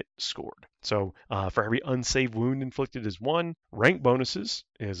your unit scored. So for every unsaved wound inflicted is 1. Rank bonuses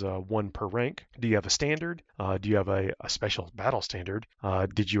is 1 per rank. Do you have a standard? Do you have a special battle standard?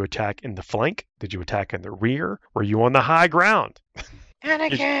 Did you attack in the flank? Did you attack in the rear? Were you on the high ground?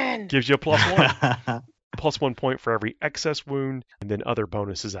 Anakin! Gives you a +1. +1 point for every excess wound, and then other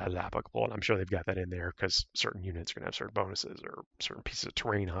bonuses as applicable. And I'm sure they've got that in there because certain units are going to have certain bonuses, or certain pieces of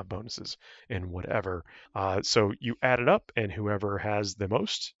terrain have bonuses and whatever. So you add it up, and whoever has the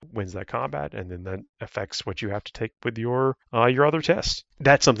most wins that combat, and then that affects what you have to take with your other tests.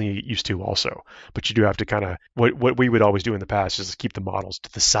 That's something you get used to also, but you do have to kind of what we would always do in the past is keep the models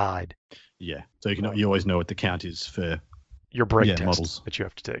to the side. Yeah, so you always know what the count is for your break test models that you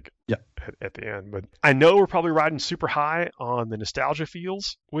have to take Yep. at the end. But I know we're probably riding super high on the nostalgia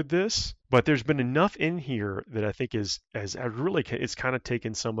feels with this, but there's been enough in here that I think it's kind of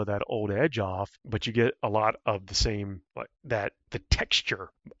taken some of that old edge off, but you get a lot of the same, like that, the texture,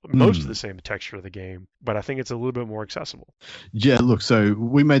 most of the same texture of the game, but I think it's a little bit more accessible. Yeah, look, so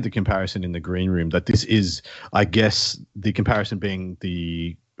we made the comparison in the green room that this is, I guess, the comparison being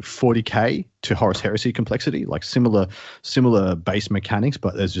the 40k to Horus Heresy complexity, like similar base mechanics,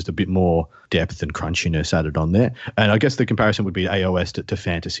 but there's just a bit more depth and crunchiness added on there. And I guess the comparison would be AOS to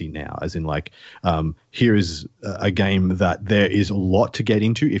fantasy now, as in like here is a game that there is a lot to get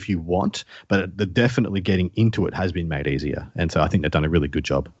into if you want, but the definitely getting into it has been made easier. And so I think they've done a really good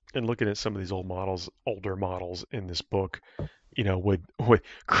job. And looking at some of these older models in this book, with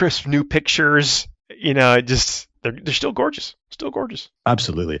crisp new pictures, just they're still gorgeous.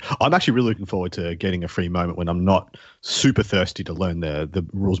 Absolutely. I'm actually really looking forward to getting a free moment when I'm not super thirsty to learn the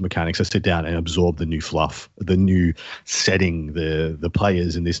rules mechanics. I sit down and absorb the new fluff, the new setting, the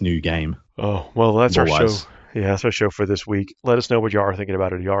players in this new game. Oh, well, that's our show. Yeah, that's our show for this week. Let us know what you are thinking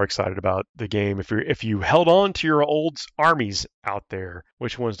about it. You are excited about the game. If you held on to your old armies out there,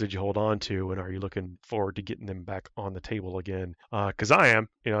 which ones did you hold on to, and are you looking forward to getting them back on the table again? Because I am,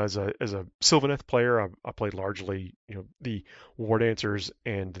 as a Sylvaneth player, I played largely, the War Dancers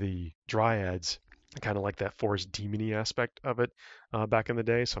and the Dryads. I kind of like that forest demon-y aspect of it back in the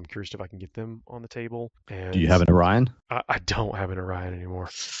day, so I'm curious if I can get them on the table. And do you have an Orion? I don't have an Orion anymore.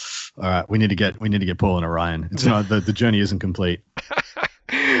 All right, we need to get Paul and Orion. It's not the journey isn't complete.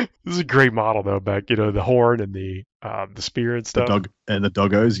 This is a great model though, Beck. The horn and the spear and The stuff. dog and the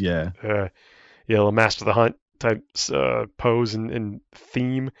doggos, yeah. The Master of the Hunt type pose and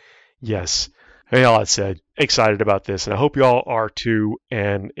theme. Yes. Hey, all that said, excited about this, and I hope you all are too.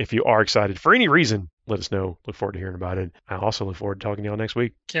 And if you are excited for any reason, let us know. Look forward to hearing about it. I also look forward to talking to y'all next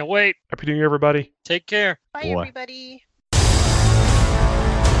week. Can't wait. Happy New Year, everybody. Take care. Bye, Boy. everybody.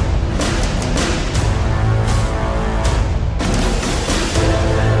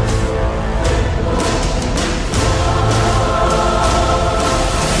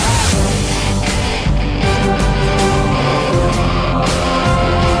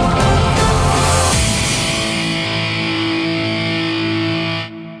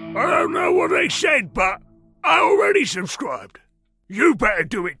 I don't know what they said, but I already subscribed. You better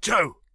do it too.